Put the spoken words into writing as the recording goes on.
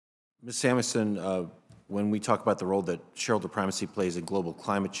Ms. Samuelson, when we talk about the role that shareholder primacy plays in global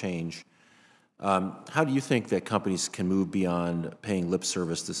climate change, how do you think that companies can move beyond paying lip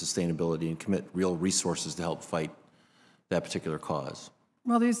service to sustainability and commit real resources to help fight that particular cause?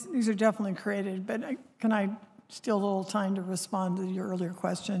 Well, these are definitely created, but can I steal a little time to respond to your earlier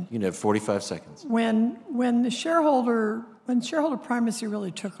question? You can have 45 seconds. When shareholder primacy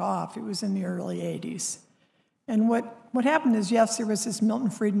really took off, it was in the early 80s. And what happened is, yes, there was this Milton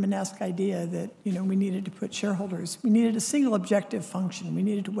Friedman-esque idea that, we needed to put shareholders, we needed a single objective function. We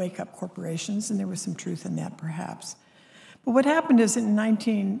needed to wake up corporations, and there was some truth in that, perhaps. But what happened is, in the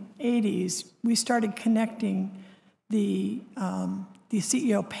 1980s, we started connecting the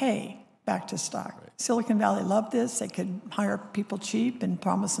CEO pay back to stock. Right. Silicon Valley loved this. They could hire people cheap and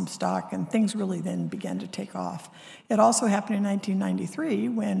promise them stock, and things really then began to take off. It also happened in 1993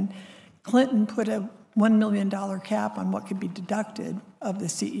 when Clinton put a $1 million cap on what could be deducted of the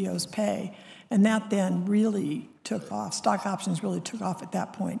CEO's pay, and that then really took off. Stock options really took off at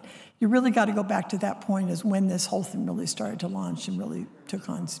that point. You really got to go back to that point as when this whole thing really started to launch and really took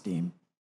on steam.